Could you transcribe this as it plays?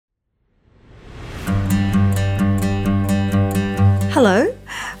Hello,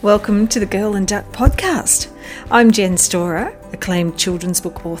 welcome to the Girl and Duck podcast. I'm Jen Storer, acclaimed children's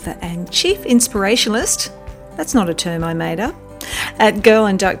book author and chief inspirationalist, that's not a term I made up, at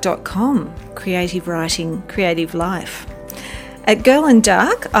girlandduck.com, creative writing, creative life. At Girl and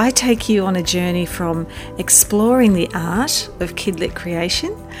Duck, I take you on a journey from exploring the art of kidlit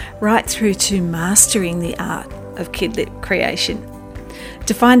creation right through to mastering the art of kidlit creation.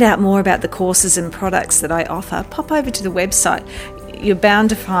 To find out more about the courses and products that I offer, pop over to the website. You're bound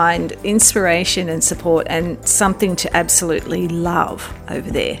to find inspiration and support and something to absolutely love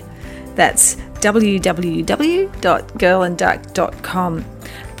over there. That's www.girlandduck.com.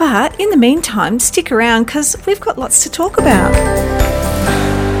 But in the meantime, stick around because we've got lots to talk about.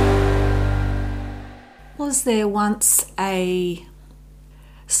 Was there once a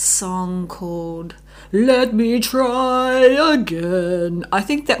song called Let Me Try Again? I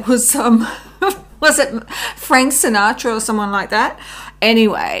think that was was it Frank Sinatra or someone like that?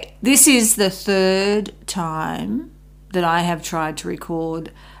 Anyway, this is the third time that I have tried to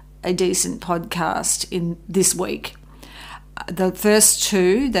record a decent podcast in this week. The first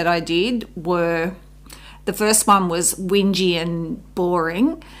two that I did were, the first one was whingy and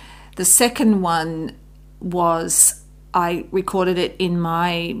boring. The second one was I recorded it in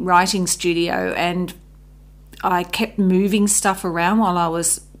my writing studio and I kept moving stuff around while I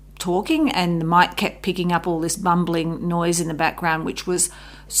was talking and the mic kept picking up all this bumbling noise in the background, which was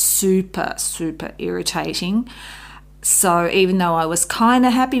super irritating. So even though I was kind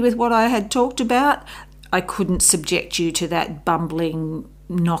of happy with what I had talked about, I couldn't subject you to that bumbling,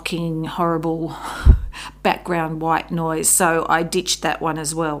 knocking, horrible background white noise. So I ditched that one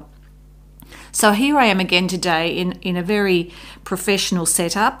as well. So here I am again today in a very professional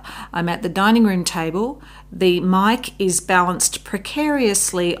setup. I'm at the dining room table. The mic is balanced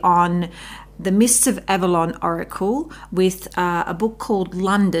precariously on the Mists of Avalon Oracle with a book called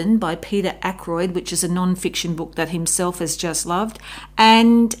London by Peter Ackroyd, which is a non-fiction book that himself has just loved,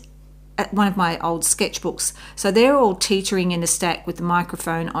 and one of my old sketchbooks. So they're all teetering in a stack with the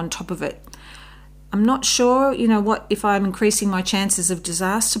microphone on top of it. I'm not sure, if I'm increasing my chances of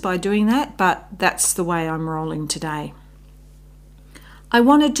disaster by doing that, but that's the way I'm rolling today. I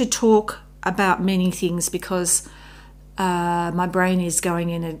wanted to talk about many things because my brain is going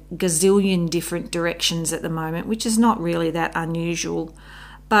in a gazillion different directions at the moment, which is not really that unusual.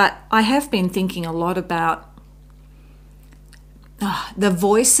 But I have been thinking a lot about the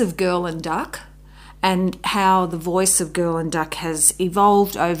voice of Girl and Duck and how the voice of Girl and Duck has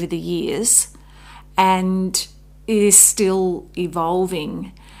evolved over the years and is still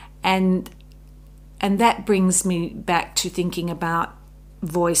evolving. And that brings me back to thinking about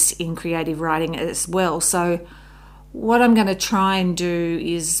voice in creative writing as well. So what I'm going to try and do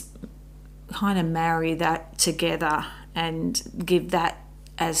is kind of marry that together and give that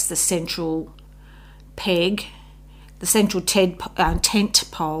as the central peg, the central tent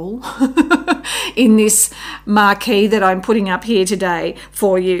pole in this marquee that I'm putting up here today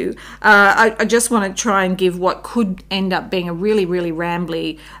for you. I just want to try and give what could end up being a really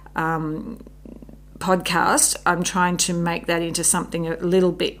rambly podcast. I'm trying to make that into something a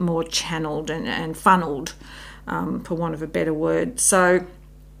little bit more channeled and funneled, for want of a better word. So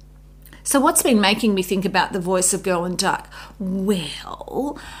what's been making me think about the voice of Girl and Duck?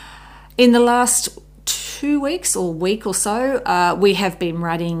 Well, in the last 2 weeks or week or so, we have been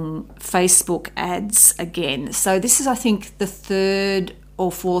running Facebook ads again. So this is, I think, the third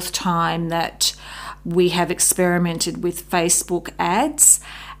or fourth time that we have experimented with Facebook ads,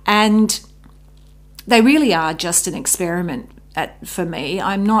 and they really are just an experiment for me.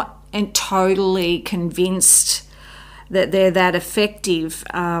 I'm not totally convinced that they're that effective.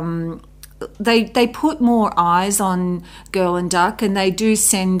 They put more eyes on Girl and Duck and they do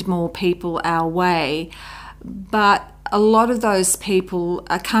send more people our way, but a lot of those people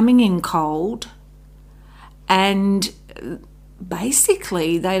are coming in cold and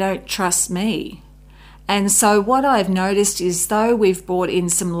basically they don't trust me. And so what I've noticed is, though we've brought in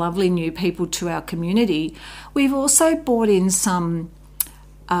some lovely new people to our community, we've also brought in some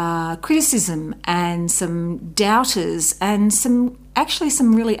criticism and some doubters and some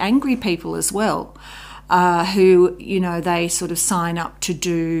really angry people as well, who, they sort of sign up to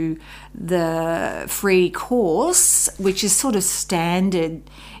do the free course, which is sort of standard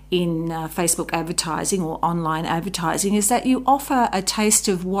in Facebook advertising or online advertising, is that you offer a taste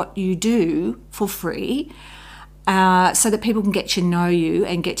of what you do for free, so that people can get to know you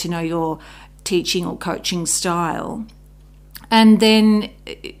and get to know your teaching or coaching style. And then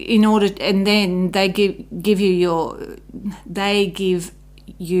they give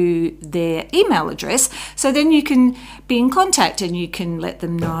you their email address, so then you can be in contact and you can let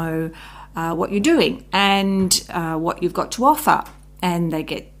them know what you're doing and what you've got to offer. And they'll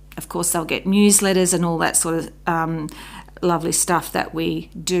get newsletters and all that sort of lovely stuff that we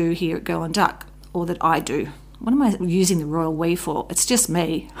do here at Girl and Duck, or that I do. What am I using the royal we for? It's just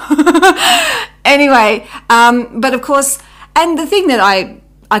me. Anyway, but of course, and the thing that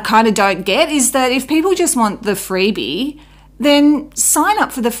I kind of don't get is that if people just want the freebie, then sign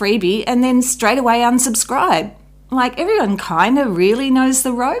up for the freebie and then straight away unsubscribe. Like, everyone kind of really knows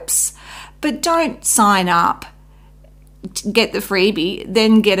the ropes, but don't sign up, get the freebie,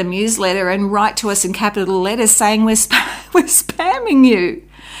 then get a newsletter and write to us in capital letters saying we're spamming you.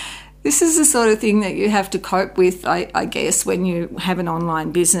 This is the sort of thing that you have to cope with, I guess, when you have an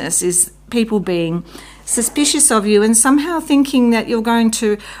online business, is people being suspicious of you and somehow thinking that you're going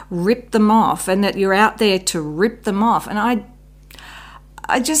to rip them off and that you're out there to rip them off. And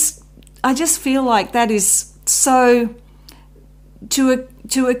I just feel like that is so,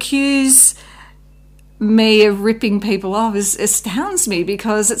 to accuse me of ripping people off astounds me,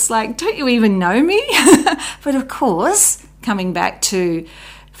 because it's like, don't you even know me? But of course, coming back to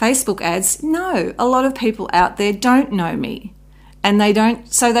Facebook ads, no, a lot of people out there don't know me. And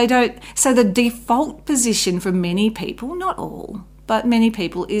so the default position for many people, not all, but many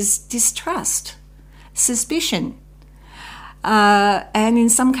people, is distrust, suspicion, and in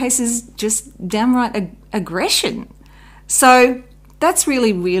some cases just downright aggression. So that's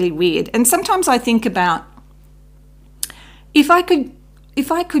really, really weird. And sometimes I think about, if I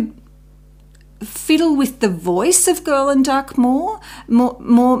could fiddle with the voice of Girl and Duck more,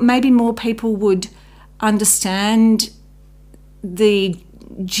 maybe more people would understand the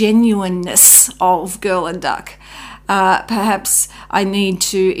genuineness of Girl and Duck. Perhaps I need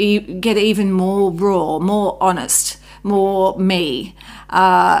to get even more raw, more honest, more me.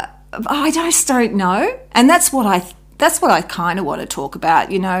 I just don't know, and that's what I kind of want to talk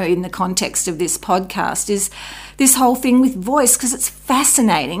about, in the context of this podcast, is this whole thing with voice, because it's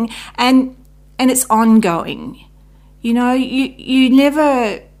fascinating and it's ongoing. You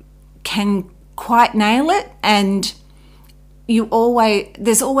never can quite nail it, and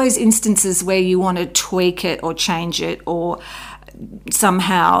there's always instances where you want to tweak it or change it or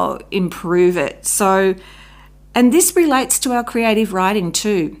somehow improve it. So, and this relates to our creative writing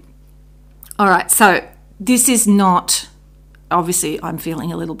too. All right, so this is not, obviously I'm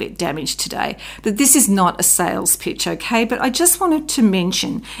feeling a little bit damaged today, but this is not a sales pitch, okay? But I just wanted to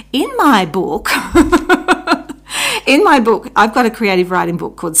mention, in my book, I've got a creative writing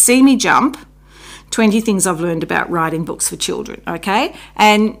book called See Me Jump, 20 Things I've Learned About Writing Books for Children, okay?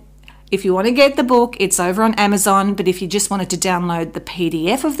 And if you want to get the book, it's over on Amazon, but if you just wanted to download the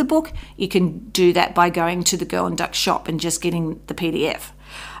PDF of the book, you can do that by going to the Girl and Duck shop and just getting the PDF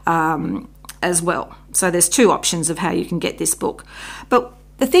as well. So there's two options of how you can get this book. But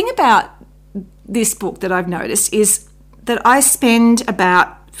the thing about this book that I've noticed is that I spend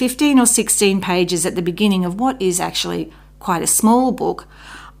about 15 or 16 pages at the beginning of what is actually quite a small book.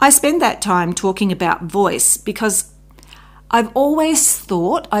 I spend that time talking about voice, because I've always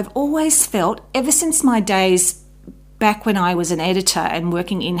felt, ever since my days back when I was an editor and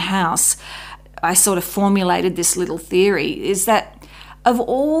working in-house, I sort of formulated this little theory, is that of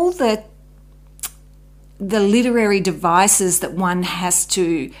all the literary devices that one has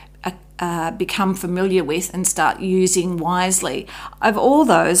to become familiar with and start using wisely, of all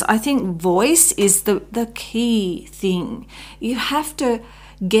those, I think voice is the key thing. You have to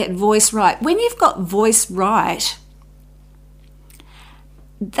get voice right. When you've got voice right,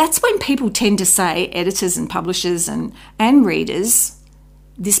 that's when people tend to say, editors and publishers and readers,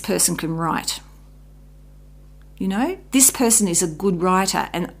 this person can write. This person is a good writer,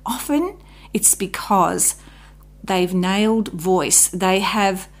 and often it's because they've nailed voice. They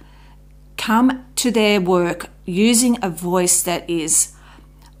have come to their work using a voice that is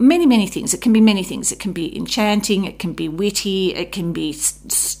many, many things. It can be many things. It can be enchanting, it can be witty, it can be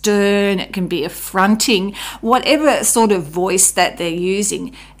stern, it can be affronting. Whatever sort of voice that they're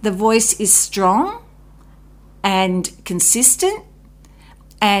using, the voice is strong and consistent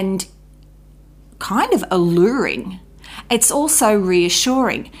and kind of alluring. It's also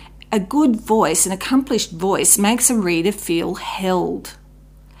reassuring. A good voice, an accomplished voice, makes a reader feel held.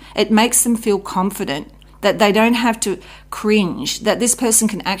 It makes them feel confident, that they don't have to cringe, that this person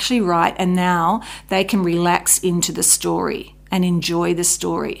can actually write and now they can relax into the story and enjoy the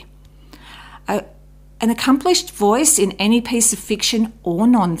story. An accomplished voice in any piece of fiction or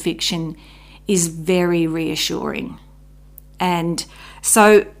non-fiction is very reassuring. And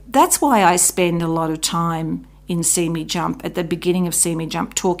so that's why I spend a lot of time in See Me Jump, at the beginning of See Me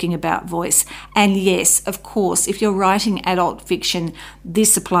Jump, talking about voice. And yes, of course, if you're writing adult fiction,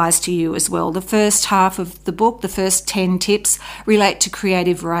 this applies to you as well. The first half of the book, the first 10 tips, relate to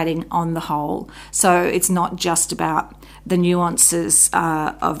creative writing on the whole. So it's not just about the nuances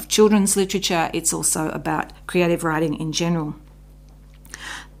of children's literature, it's also about creative writing in general.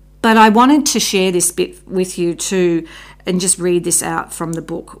 But I wanted to share this bit with you too, and just read this out from the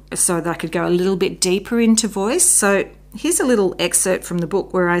book so that I could go a little bit deeper into voice. So here's a little excerpt from the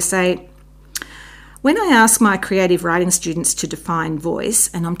book where I say, when I ask my creative writing students to define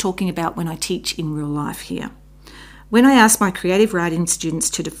voice, and I'm talking about when I teach in real life here, when I ask my creative writing students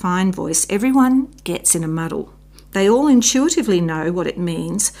to define voice, everyone gets in a muddle. They all intuitively know what it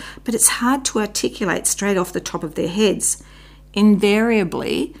means, but it's hard to articulate straight off the top of their heads.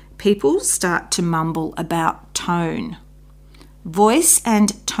 Invariably, people start to mumble about tone. Voice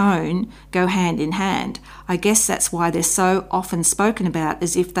and tone go hand in hand. I guess that's why they're so often spoken about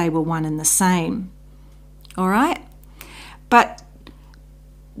as if they were one and the same. All right? But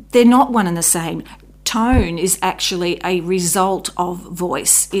they're not one and the same. Tone is actually a result of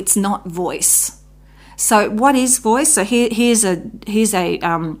voice. It's not voice. So what is voice? So here's a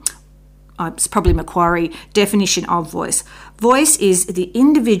it's probably Macquarie definition of voice. Voice is the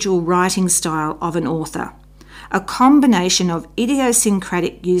individual writing style of an author, a combination of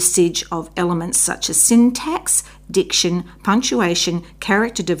idiosyncratic usage of elements such as syntax, diction, punctuation,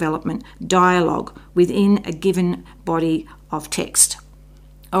 character development, dialogue within a given body of text.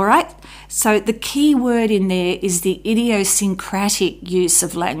 All right? So the key word in there is the idiosyncratic use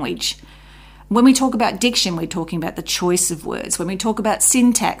of language. When we talk about diction, we're talking about the choice of words. When we talk about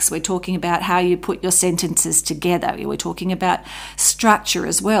syntax, we're talking about how you put your sentences together. We're talking about structure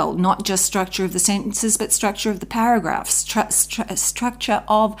as well, not just structure of the sentences, but structure of the paragraphs, structure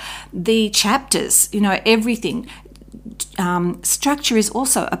of the chapters, everything. Structure is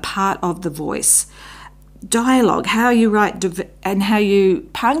also a part of the voice. Dialogue, how you write and how you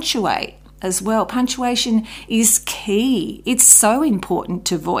punctuate as well. Punctuation is key. It's so important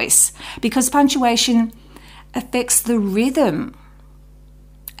to voice because punctuation affects the rhythm,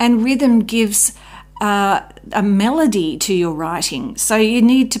 and rhythm gives a melody to your writing. So you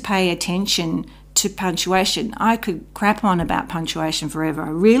need to pay attention to punctuation. I could crap on about punctuation forever. I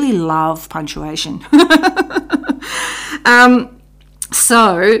really love punctuation.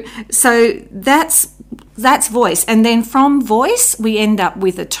 So that's voice. And then from voice, we end up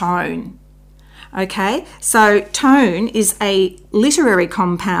with a tone. Okay, so tone is a literary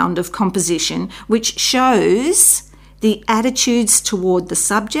compound of composition which shows the attitudes toward the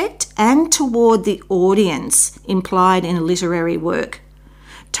subject and toward the audience implied in a literary work.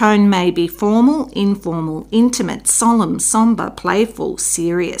 Tone may be formal, informal, intimate, solemn, somber, playful,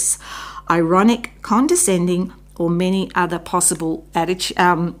 serious, ironic, condescending, or many other possible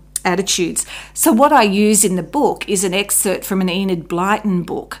attitudes. So what I use in the book is an excerpt from an Enid Blyton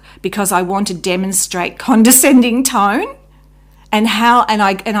book because I want to demonstrate condescending tone and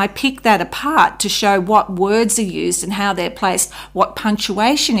I pick that apart to show what words are used and how they're placed, what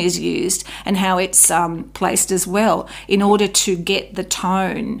punctuation is used and how it's placed as well in order to get the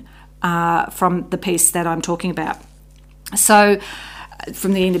tone from the piece that I'm talking about. So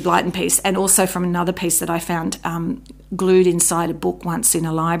from the Enid Blyton piece, and also from another piece that I found glued inside a book once in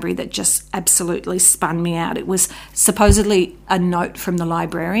a library that just absolutely spun me out. It was supposedly a note from the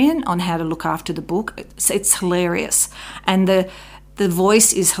librarian on how to look after the book. It's hilarious. And the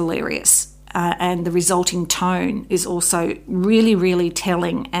voice is hilarious. And the resulting tone is also really, really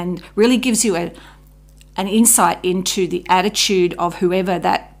telling and really gives you an insight into the attitude of whoever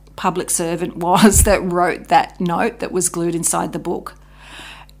that public servant was that wrote that note that was glued inside the book.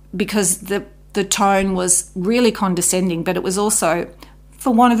 Because the tone was really condescending, but it was also,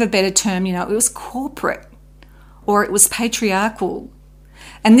 for want of a better term, it was corporate or it was patriarchal.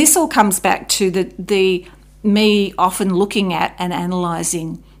 And this all comes back to the me often looking at and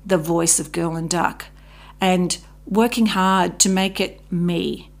analysing the voice of Girl and Duck and working hard to make it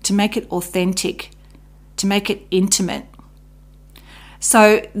me, to make it authentic, to make it intimate.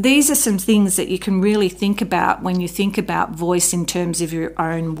 So these are some things that you can really think about when you think about voice in terms of your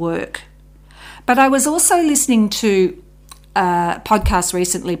own work. But I was also listening to a podcast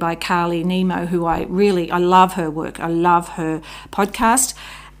recently by Carly Nemo, who I love her work. I love her podcast.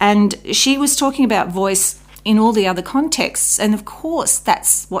 And she was talking about voice in all the other contexts. And of course,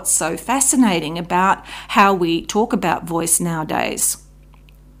 that's what's so fascinating about how we talk about voice nowadays.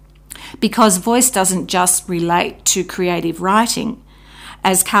 Because voice doesn't just relate to creative writing.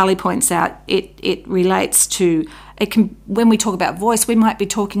 As Carly points out, it relates to when we talk about voice, we might be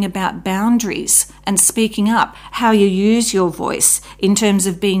talking about boundaries and speaking up, how you use your voice in terms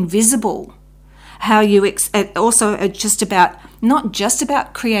of being visible, how you also just about, not just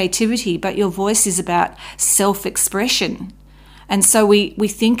about creativity, but your voice is about self-expression. And so we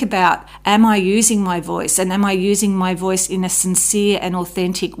think about, am I using my voice, and am I using my voice in a sincere and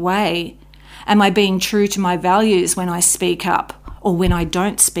authentic way? Am I being true to my values when I speak up or when I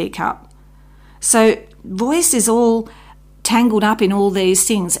don't speak up? So voice is all tangled up in all these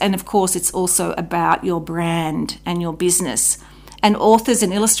things. And of course, it's also about your brand and your business. And authors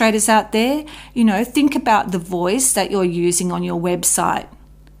and illustrators out there, think about the voice that you're using on your website.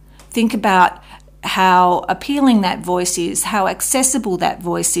 Think about how appealing that voice is, how accessible that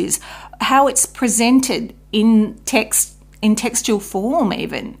voice is, how it's presented in textual form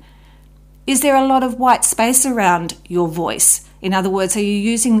even. Is there a lot of white space around your voice? In other words, are you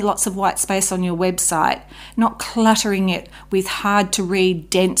using lots of white space on your website, not cluttering it with hard-to-read,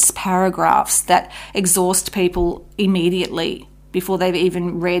 dense paragraphs that exhaust people immediately before they've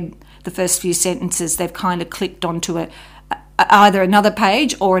even read the first few sentences? They've kind of clicked onto either another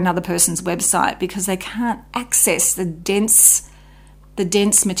page or another person's website because they can't access the dense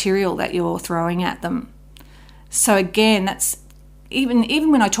material that you're throwing at them. So again, that's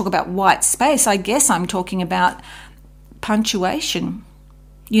even when I talk about white space, I guess I'm talking about punctuation.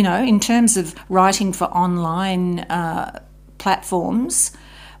 In terms of writing for online platforms,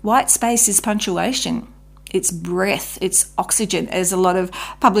 white space is punctuation. It's breath, it's oxygen. As a lot of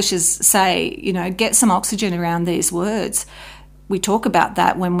publishers say, get some oxygen around these words. We talk about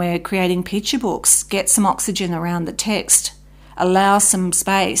that when we're creating picture books. Get some oxygen around the text. Allow some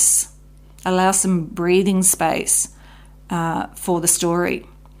space. Allow some breathing space for the story.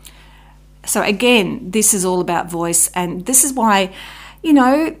 So again, this is all about voice, and this is why,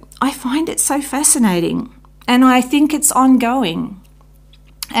 I find it so fascinating, and I think it's ongoing.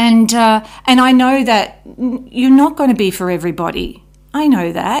 And I know that you're not going to be for everybody. I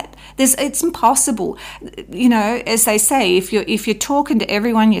know that. It's impossible. As they say, if you're talking to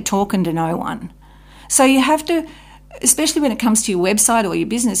everyone, you're talking to no one. So you have to, especially when it comes to your website or your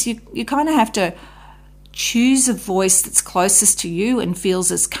business, you kind of have to choose a voice that's closest to you and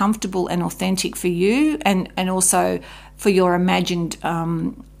feels as comfortable and authentic for you and also for your imagined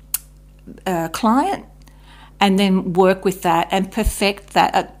client. And then work with that and perfect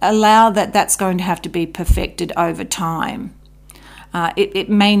that. Allow that's going to have to be perfected over time. It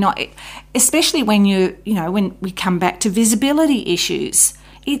may not, especially when when we come back to visibility issues.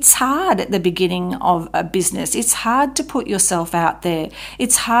 It's hard at the beginning of a business. It's hard to put yourself out there.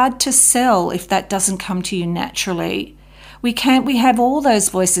 It's hard to sell if that doesn't come to you naturally. We have all those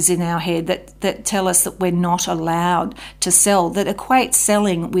voices in our head that tell us that we're not allowed to sell, that equate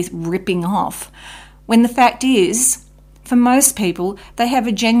selling with ripping off. When the fact is, for most people, they have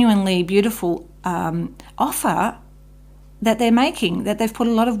a genuinely beautiful offer that they're making, that they've put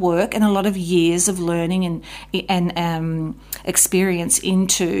a lot of work and a lot of years of learning and experience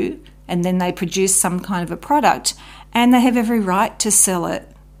into, and then they produce some kind of a product, and they have every right to sell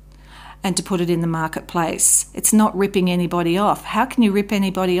it and to put it in the marketplace. It's not ripping anybody off. How can you rip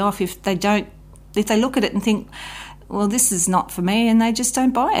anybody off if they look at it and think, well, this is not for me, and they just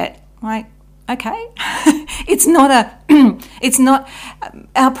don't buy it? Like, okay, it's not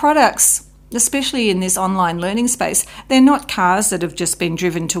our products, especially in this online learning space. They're not cars that have just been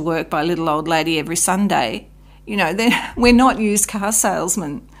driven to work by a little old lady every Sunday. We're not used car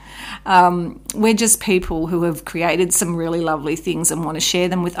salesmen. We're just people who have created some really lovely things and want to share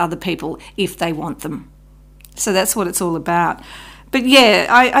them with other people if they want them. So that's what it's all about. But yeah,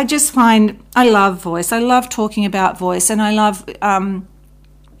 I just find I love voice. I love talking about voice, and I love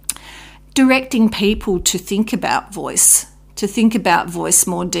directing people to think about voice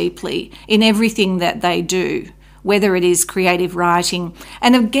more deeply in everything that they do, whether it is creative writing.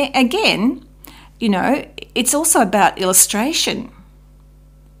 And again, it's also about illustration.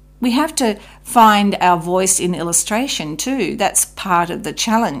 We have to find our voice in illustration too. That's part of the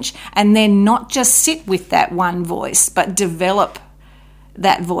challenge. And then not just sit with that one voice, but develop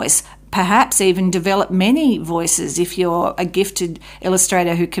that voice. Perhaps even develop many voices if you're a gifted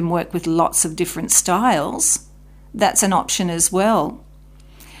illustrator who can work with lots of different styles. That's an option as well.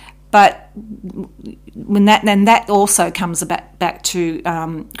 But that also comes back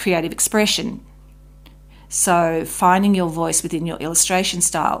to creative expression. So finding your voice within your illustration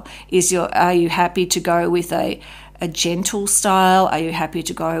style. Are you happy to go with a gentle style? Are you happy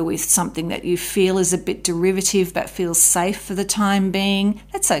to go with something that you feel is a bit derivative but feels safe for the time being?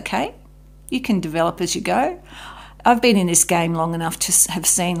 That's okay. You can develop as you go. I've been in this game long enough to have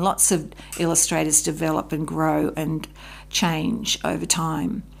seen lots of illustrators develop and grow and change over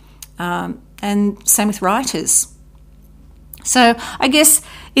time. And same with writers. So I guess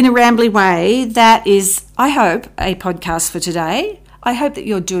in a rambly way, that is, I hope, a podcast for today. I hope that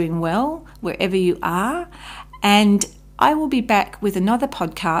you're doing well wherever you are. And I will be back with another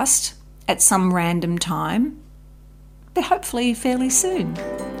podcast at some random time, but hopefully fairly soon.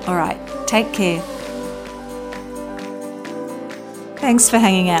 All right, take care. Thanks for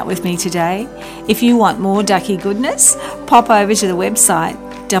hanging out with me today. If you want more ducky goodness, pop over to the website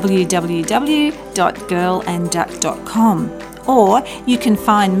www.girlandduck.com, or you can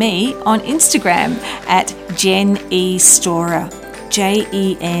find me on Instagram at Jen E. Storer,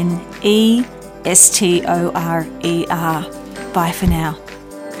 JENESTORER. Bye for now.